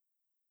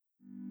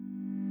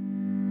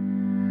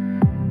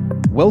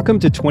Welcome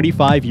to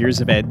 25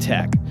 Years of Ed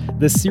Tech,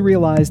 the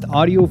serialized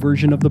audio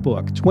version of the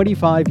book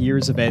 25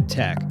 Years of Ed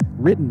Tech,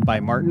 written by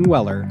Martin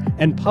Weller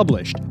and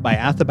published by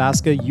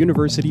Athabasca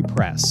University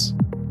Press.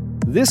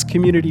 This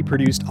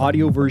community-produced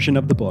audio version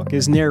of the book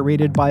is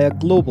narrated by a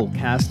global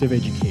cast of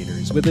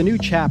educators with a new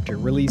chapter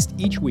released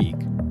each week.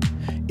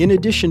 In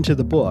addition to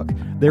the book,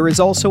 there is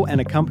also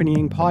an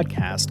accompanying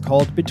podcast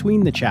called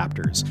Between the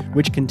Chapters,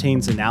 which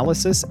contains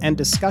analysis and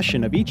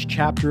discussion of each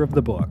chapter of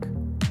the book.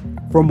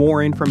 For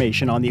more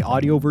information on the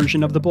audio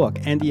version of the book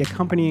and the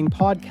accompanying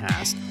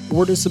podcast,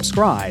 or to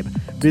subscribe,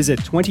 visit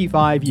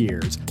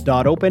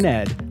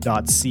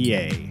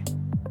 25years.opened.ca.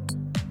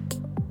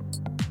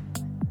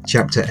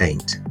 Chapter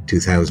 8,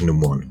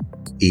 2001,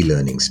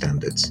 E-Learning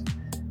Standards.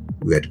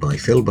 Read by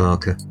Phil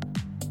Barker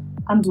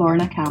and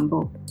Lorna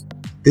Campbell.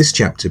 This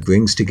chapter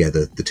brings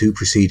together the two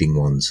preceding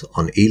ones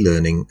on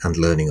e-learning and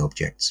learning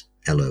objects,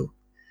 LO.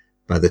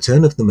 By the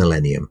turn of the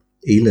millennium,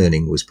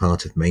 e-learning was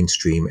part of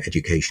mainstream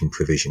education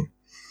provision.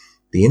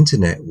 The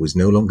internet was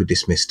no longer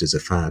dismissed as a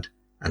fad,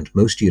 and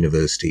most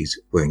universities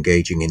were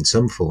engaging in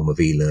some form of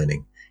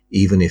e-learning,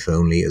 even if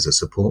only as a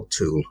support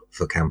tool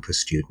for campus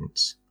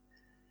students.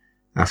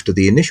 After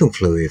the initial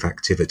flurry of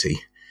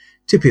activity,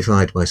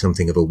 typified by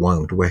something of a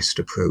Wild West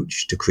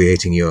approach to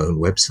creating your own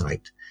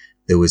website,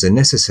 there was a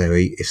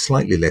necessary, if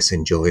slightly less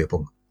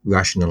enjoyable,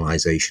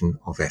 rationalization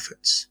of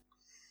efforts.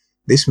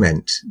 This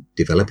meant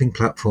developing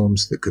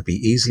platforms that could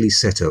be easily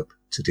set up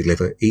to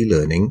deliver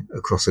e-learning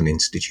across an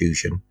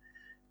institution.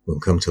 We'll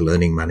come to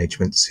learning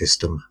management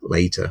system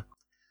later.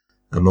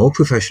 A more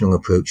professional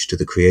approach to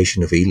the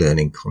creation of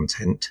e-learning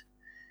content,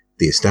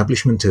 the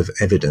establishment of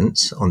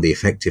evidence on the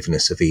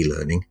effectiveness of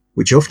e-learning,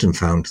 which often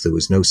found there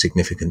was no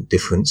significant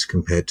difference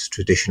compared to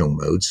traditional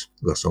modes,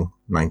 Russell,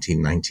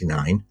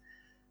 1999,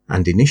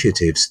 and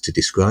initiatives to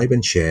describe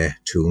and share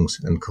tools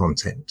and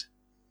content.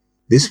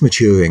 This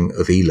maturing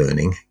of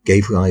e-learning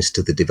gave rise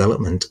to the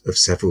development of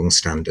several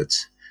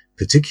standards,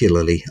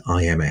 particularly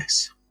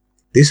IMS.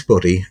 This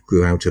body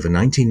grew out of a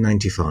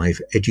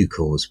 1995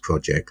 EduCause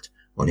project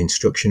on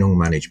instructional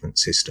management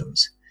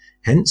systems,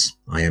 hence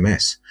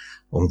IMS,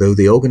 although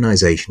the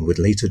organization would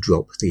later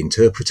drop the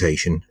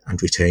interpretation and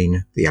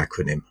retain the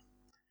acronym.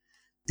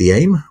 The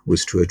aim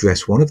was to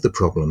address one of the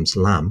problems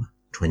LAM,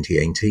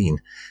 2018,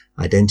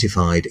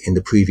 identified in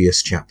the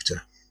previous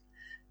chapter,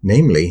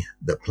 namely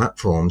that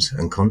platforms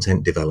and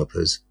content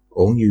developers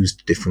all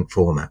used different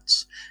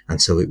formats,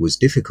 and so it was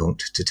difficult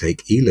to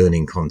take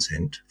e-learning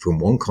content from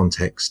one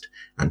context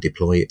and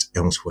deploy it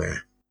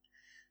elsewhere.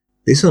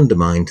 This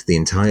undermined the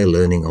entire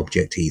learning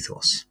object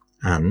ethos,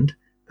 and,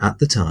 at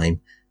the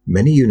time,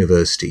 many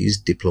universities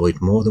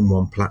deployed more than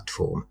one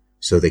platform,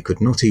 so they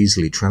could not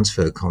easily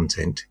transfer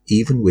content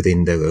even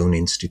within their own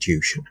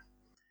institution.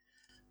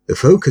 The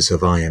focus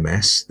of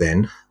IMS,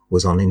 then,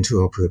 was on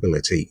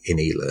interoperability in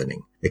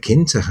e-learning,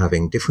 akin to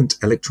having different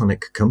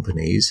electronic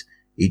companies,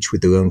 each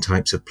with their own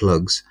types of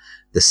plugs.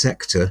 The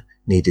sector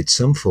needed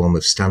some form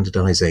of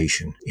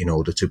standardization in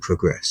order to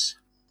progress.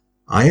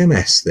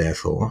 IMS,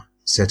 therefore,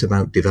 set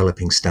about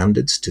developing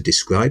standards to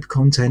describe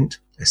content,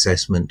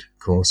 assessment,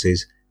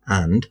 courses,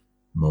 and,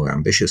 more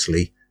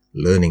ambitiously,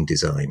 learning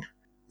design.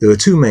 There are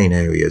two main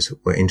areas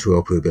where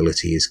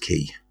interoperability is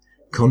key: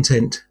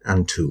 content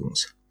and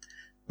tools.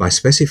 By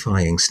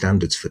specifying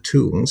standards for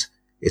tools,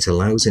 it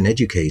allows an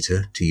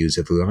educator to use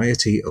a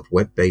variety of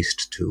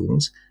web-based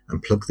tools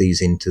and plug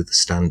these into the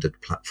standard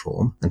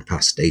platform and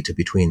pass data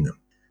between them.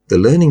 The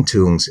Learning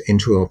Tools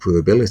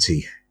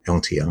Interoperability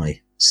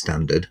LTI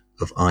standard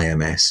of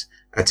IMS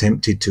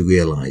attempted to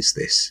realize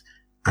this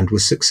and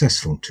was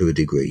successful to a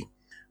degree,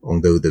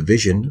 although the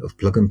vision of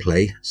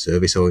plug-and-play,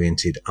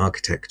 service-oriented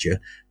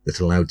architecture that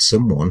allowed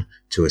someone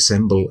to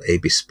assemble a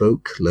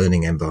bespoke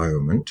learning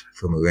environment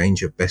from a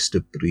range of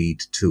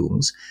best-of-breed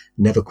tools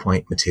never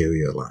quite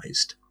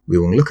materialized. We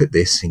will look at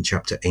this in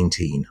Chapter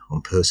 18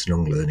 on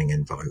personal learning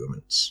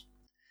environments.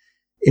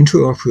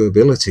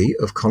 Interoperability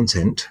of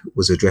content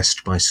was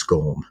addressed by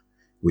SCORM,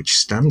 which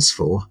stands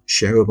for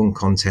Shareable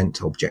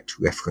Content Object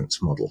Reference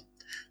Model.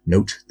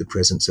 Note the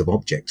presence of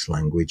object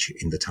language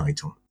in the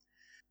title.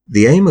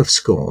 The aim of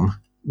SCORM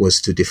was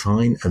to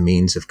define a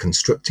means of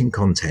constructing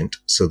content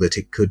so that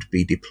it could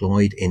be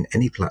deployed in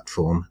any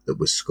platform that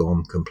was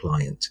SCORM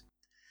compliant.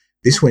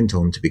 This went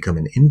on to become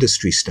an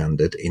industry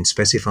standard in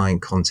specifying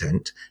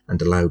content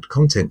and allowed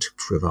content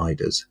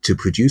providers to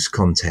produce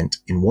content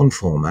in one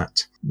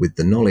format with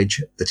the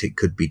knowledge that it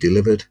could be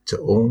delivered to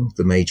all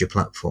the major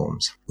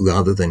platforms,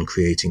 rather than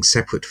creating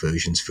separate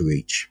versions for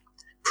each.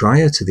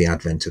 Prior to the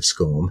advent of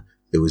SCORM,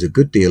 there was a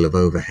good deal of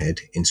overhead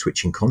in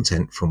switching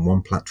content from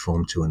one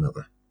platform to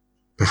another.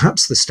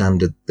 Perhaps the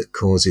standard that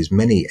causes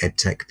many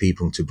EdTech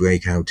people to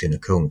break out in a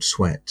cold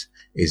sweat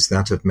is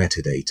that of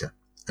metadata,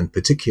 and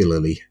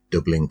particularly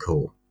Dublin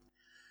Core.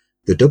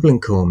 The Dublin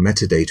Core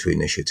Metadata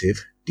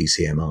Initiative,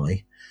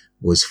 DCMI,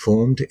 was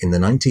formed in the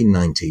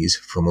 1990s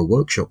from a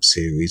workshop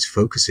series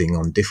focusing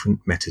on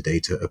different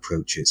metadata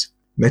approaches.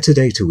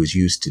 Metadata was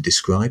used to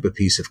describe a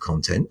piece of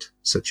content,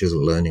 such as a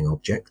learning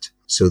object,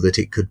 so that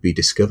it could be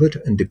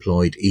discovered and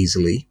deployed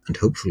easily and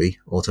hopefully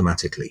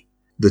automatically.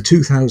 The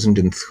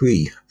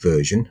 2003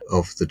 version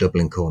of the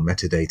Dublin Core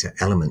Metadata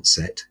Element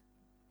Set,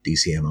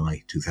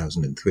 DCMI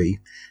 2003,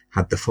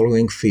 had the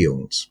following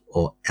fields,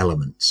 or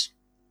elements.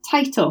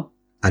 Title.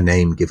 A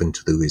name given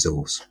to the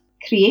resource.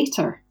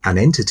 Creator. An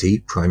entity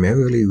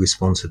primarily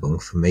responsible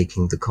for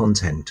making the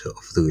content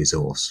of the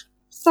resource.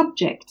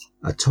 Subject.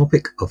 A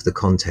topic of the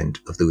content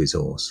of the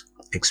resource,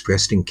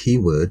 expressed in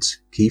keywords,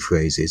 key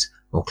phrases,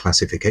 or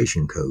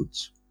classification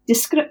codes.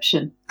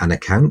 Description. An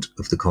account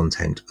of the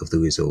content of the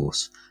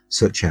resource,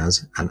 such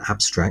as an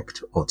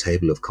abstract or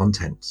table of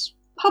contents.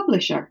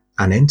 Publisher.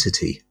 An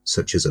entity,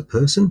 such as a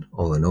person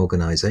or an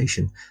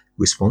organization,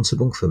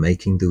 responsible for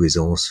making the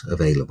resource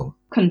available.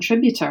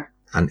 Contributor.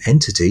 An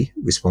entity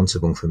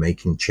responsible for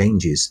making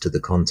changes to the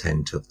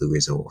content of the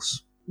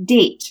resource.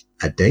 Date.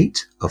 A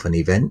date of an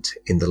event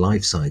in the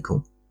life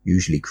cycle,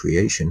 usually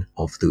creation,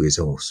 of the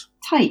resource.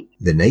 Type.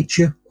 The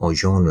nature or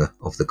genre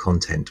of the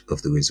content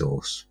of the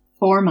resource.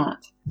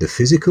 Format. The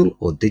physical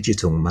or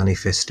digital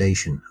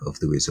manifestation of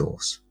the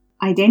resource.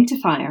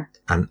 Identifier.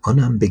 An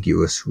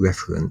unambiguous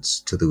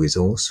reference to the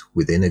resource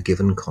within a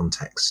given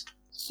context.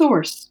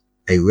 Source.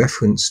 A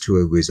reference to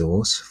a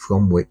resource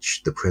from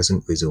which the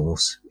present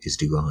resource is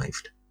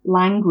derived.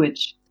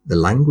 Language. The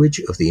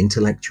language of the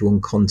intellectual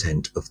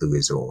content of the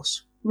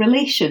resource.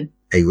 Relation.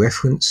 A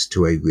reference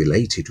to a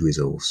related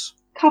resource.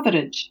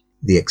 Coverage.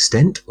 The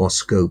extent or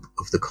scope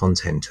of the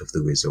content of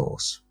the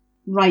resource.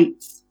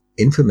 Rights.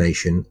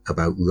 Information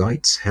about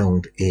rights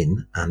held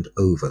in and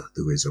over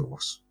the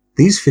resource.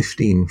 These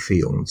 15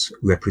 fields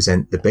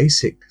represent the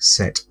basic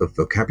set of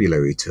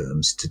vocabulary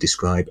terms to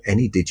describe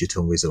any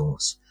digital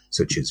resource,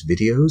 such as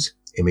videos,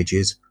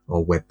 images,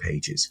 or web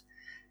pages.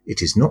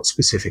 It is not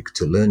specific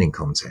to learning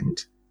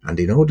content, and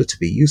in order to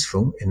be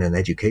useful in an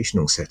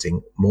educational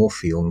setting, more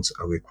fields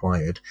are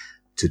required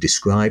to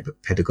describe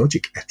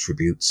pedagogic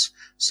attributes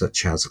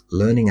such as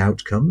learning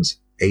outcomes,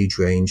 age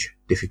range,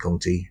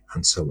 difficulty,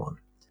 and so on.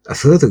 A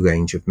further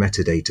range of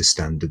metadata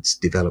standards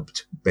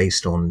developed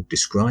based on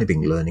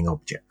describing learning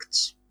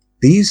objects.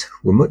 These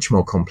were much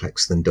more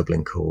complex than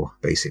Dublin Core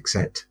Basic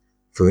Set.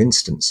 For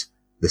instance,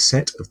 the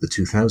set of the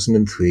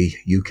 2003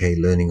 UK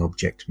Learning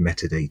Object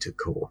Metadata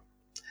Core,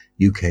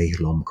 UK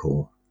LOM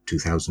Core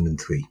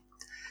 2003,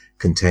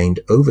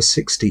 contained over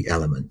 60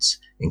 elements,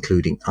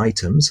 including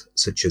items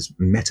such as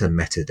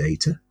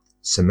meta-metadata,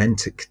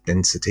 semantic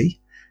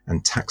density,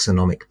 and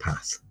taxonomic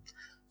path.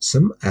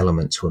 Some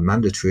elements were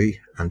mandatory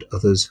and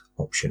others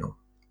optional.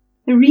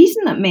 The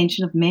reason that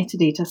mention of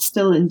metadata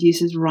still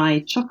induces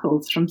wry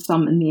chuckles from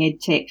some in the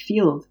EdTech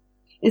field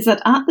is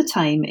that at the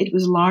time it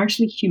was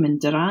largely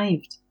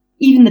human-derived.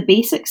 Even the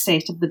basic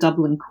set of the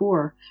Dublin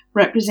Core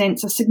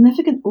represents a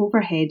significant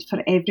overhead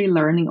for every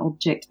learning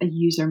object a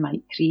user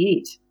might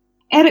create.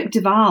 Eric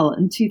Duval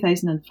in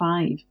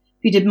 2005,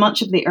 who did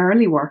much of the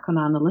early work on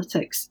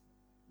analytics,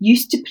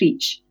 used to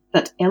preach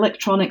that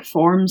electronic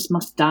forms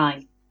must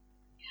die,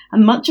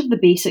 and much of the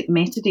basic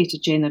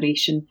metadata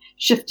generation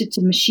shifted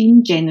to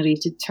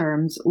machine-generated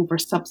terms over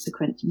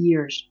subsequent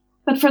years.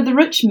 But for the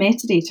rich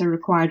metadata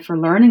required for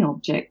learning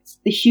objects,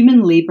 the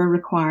human labour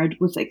required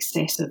was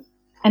excessive.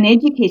 An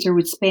educator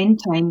would spend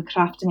time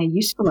crafting a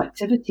useful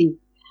activity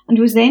and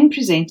was then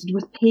presented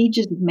with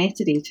pages of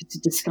metadata to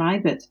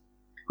describe it,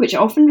 which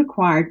often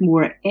required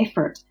more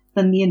effort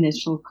than the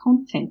initial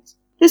content.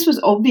 This was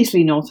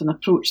obviously not an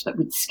approach that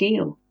would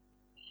scale.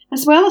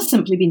 As well as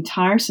simply being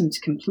tiresome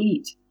to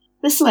complete,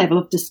 this level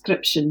of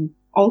description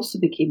also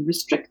became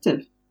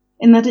restrictive,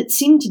 in that it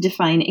seemed to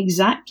define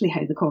exactly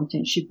how the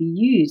content should be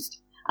used,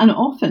 and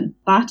often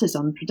that is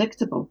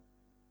unpredictable.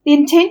 The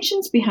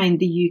intentions behind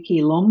the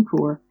UK LOM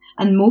Core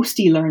and most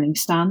e-learning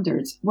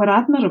standards were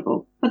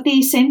admirable, but they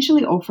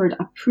essentially offered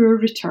a poor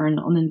return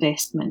on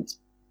investment.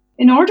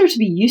 In order to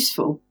be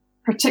useful,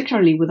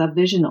 particularly with a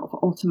vision of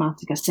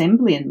automatic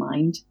assembly in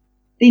mind,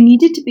 they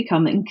needed to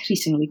become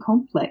increasingly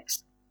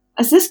complex.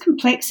 As this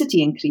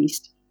complexity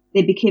increased,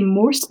 they became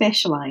more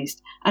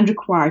specialised and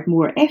required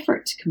more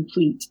effort to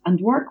complete and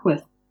work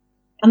with,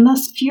 and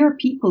thus fewer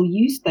people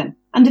used them.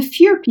 And if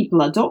fewer people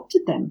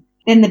adopted them,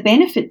 then the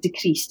benefit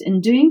decreased in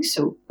doing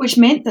so, which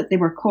meant that they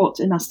were caught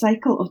in a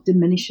cycle of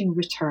diminishing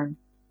return.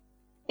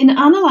 In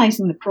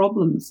analysing the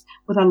problems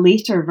with a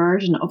later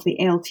version of the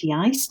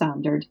LTI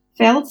standard,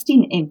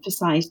 Feldstein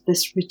emphasised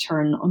this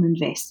return on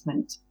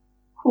investment.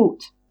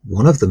 Quote,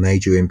 One of the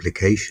major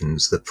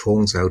implications that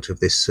falls out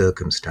of this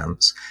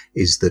circumstance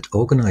is that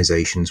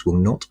organisations will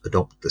not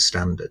adopt the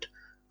standard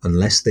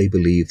unless they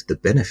believe the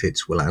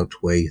benefits will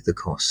outweigh the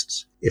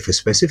costs. If a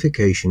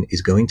specification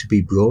is going to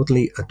be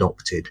broadly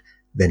adopted,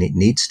 then it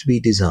needs to be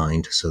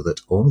designed so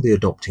that all the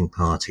adopting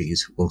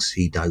parties will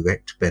see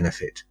direct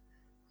benefit.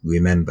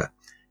 Remember,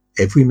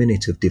 every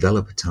minute of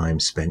developer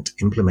time spent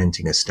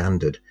implementing a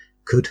standard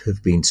could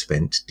have been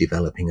spent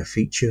developing a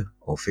feature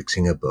or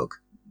fixing a bug.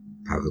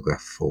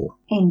 Paragraph 4.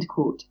 End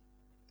quote.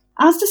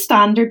 As the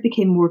standard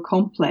became more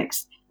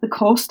complex, the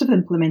cost of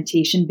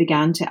implementation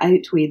began to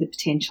outweigh the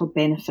potential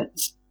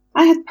benefits.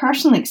 I had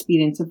personal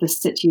experience of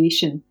this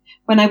situation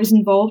when I was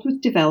involved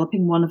with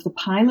developing one of the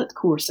pilot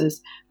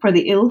courses for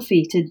the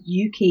ill-fated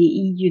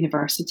UKE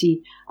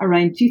University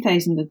around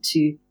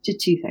 2002 to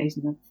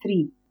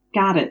 2003,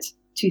 Garrett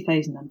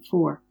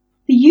 2004.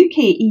 The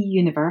UKE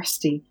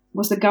University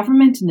was a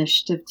government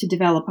initiative to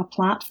develop a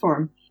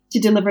platform to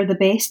deliver the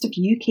best of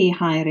UK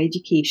higher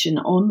education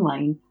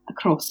online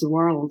across the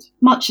world,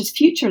 much as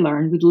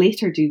FutureLearn would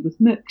later do with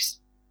MOOCs.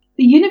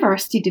 The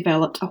university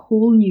developed a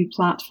whole new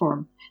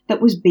platform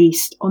that was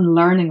based on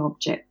learning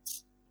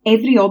objects.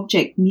 Every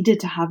object needed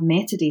to have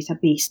metadata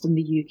based on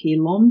the UK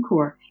LOM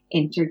core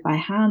entered by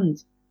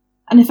hand.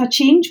 And if a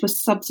change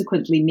was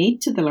subsequently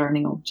made to the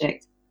learning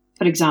object,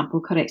 for example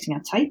correcting a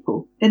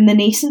typo, then the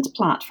nascent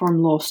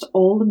platform lost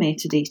all the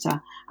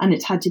metadata and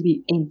it had to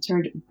be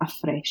entered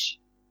afresh.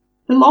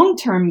 The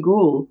long-term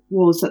goal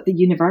was that the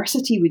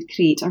university would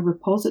create a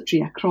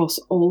repository across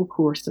all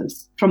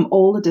courses from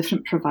all the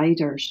different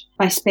providers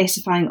by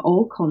specifying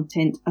all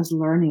content as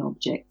learning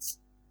objects.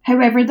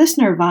 However, this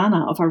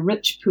nirvana of a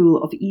rich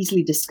pool of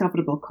easily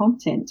discoverable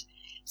content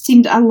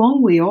seemed a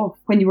long way off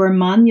when you were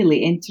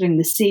manually entering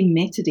the same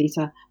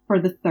metadata for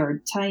the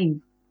third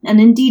time. And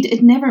indeed,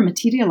 it never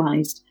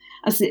materialised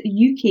as the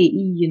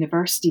UKE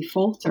University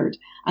faltered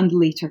and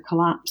later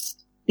collapsed.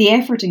 The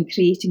effort in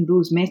creating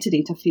those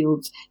metadata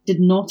fields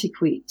did not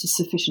equate to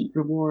sufficient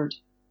reward.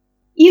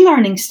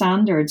 E-learning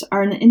standards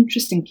are an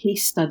interesting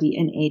case study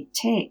in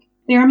EdTech.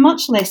 They are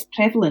much less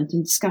prevalent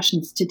in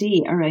discussions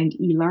today around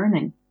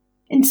e-learning.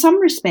 In some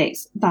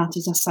respects, that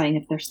is a sign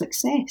of their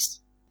success.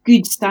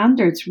 Good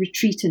standards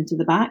retreat into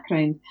the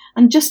background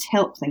and just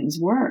help things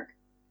work.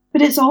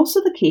 But it's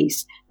also the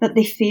case that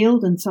they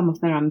failed in some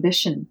of their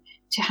ambition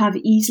to have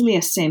easily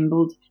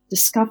assembled,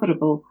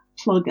 discoverable,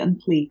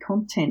 plug-and-play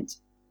content.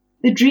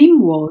 The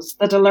dream was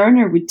that a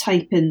learner would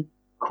type in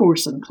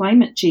course on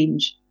climate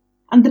change,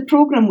 and the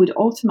programme would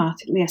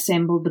automatically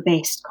assemble the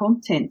best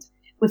content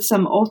with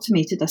some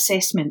automated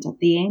assessment at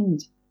the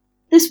end.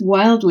 This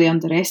wildly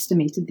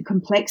underestimated the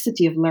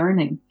complexity of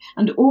learning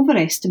and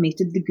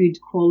overestimated the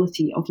good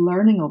quality of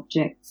learning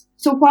objects.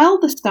 So while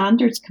the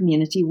standards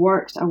community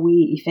worked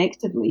away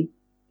effectively,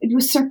 it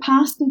was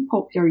surpassed in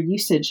popular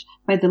usage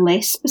by the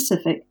less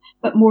specific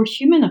but more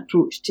human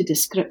approach to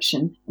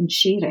description and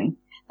sharing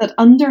that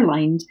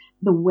underlined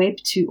the Web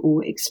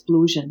 2.0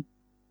 explosion.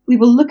 We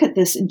will look at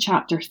this in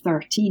Chapter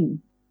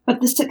 13,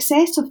 but the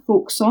success of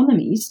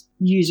folksonomies,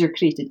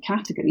 user-created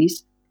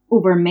categories,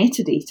 over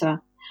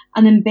metadata,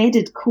 and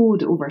embedded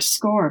code over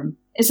SCORM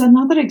is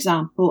another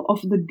example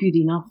of the good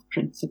enough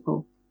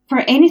principle. For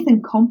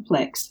anything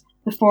complex,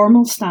 the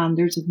formal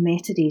standards of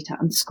metadata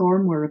and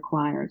SCORM were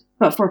required,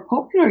 but for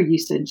popular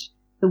usage,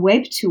 the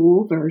Web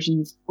 2.0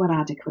 versions were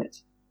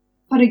adequate.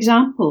 For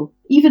example,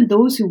 even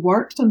those who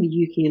worked on the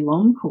UK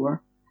LOM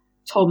core,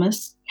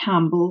 Thomas,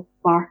 Campbell,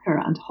 Barker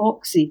and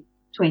Hoxie,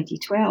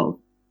 2012,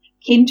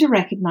 came to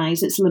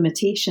recognise its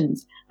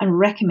limitations and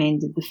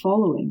recommended the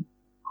following,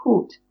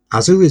 quote,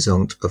 "As a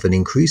result of an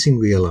increasing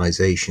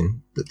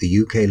realisation that the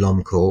UK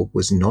LOM core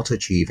was not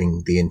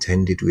achieving the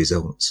intended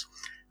results,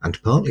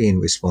 and partly in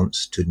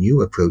response to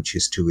new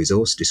approaches to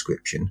resource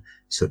description,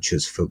 such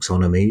as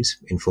folksonomies,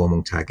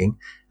 informal tagging,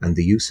 and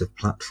the use of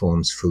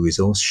platforms for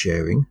resource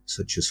sharing,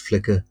 such as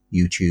Flickr,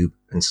 YouTube,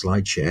 and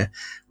SlideShare,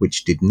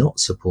 which did not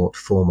support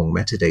formal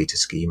metadata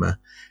schema,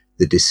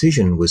 the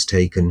decision was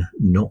taken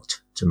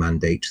not to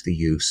mandate the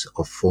use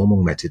of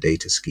formal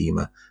metadata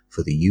schema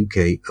for the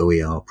UK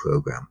OER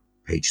programme."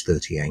 Page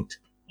 38.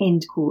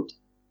 End quote.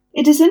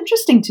 It is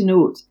interesting to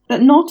note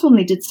that not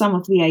only did some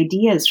of the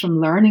ideas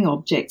from learning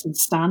objects and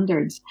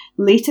standards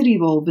later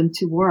evolve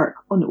into work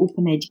on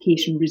open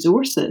education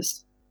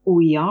resources,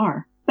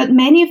 OER, but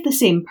many of the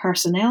same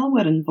personnel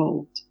were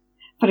involved.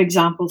 For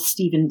example,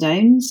 Stephen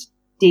Downes,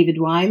 David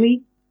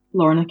Wiley,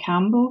 Lorna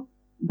Campbell,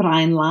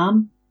 Brian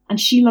Lamb, and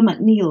Sheila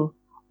McNeil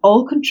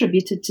all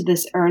contributed to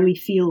this early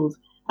field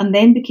and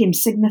then became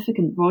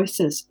significant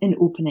voices in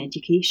open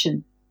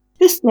education.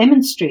 This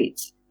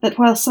demonstrates that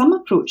while some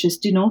approaches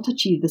do not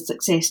achieve the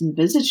success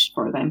envisaged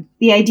for them,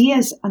 the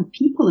ideas and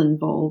people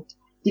involved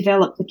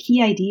develop the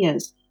key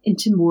ideas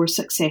into more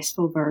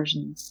successful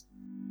versions.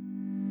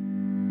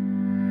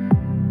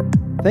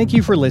 Thank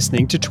you for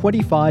listening to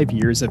 25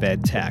 Years of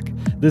EdTech,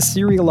 the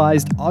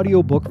serialized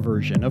audiobook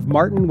version of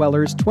Martin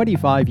Weller's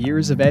 25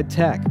 Years of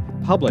EdTech,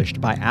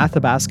 published by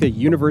Athabasca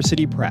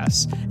University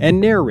Press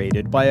and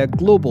narrated by a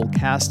global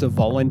cast of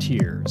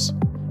volunteers.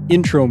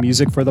 Intro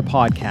music for the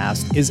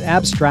podcast is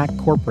Abstract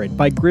Corporate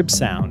by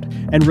Gribsound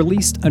and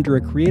released under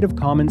a Creative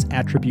Commons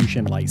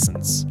Attribution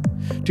license.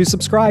 To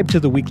subscribe to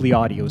the weekly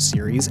audio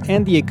series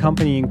and the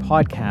accompanying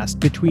podcast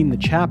between the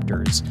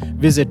chapters,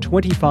 visit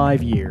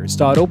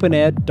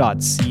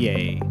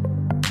 25years.opened.ca.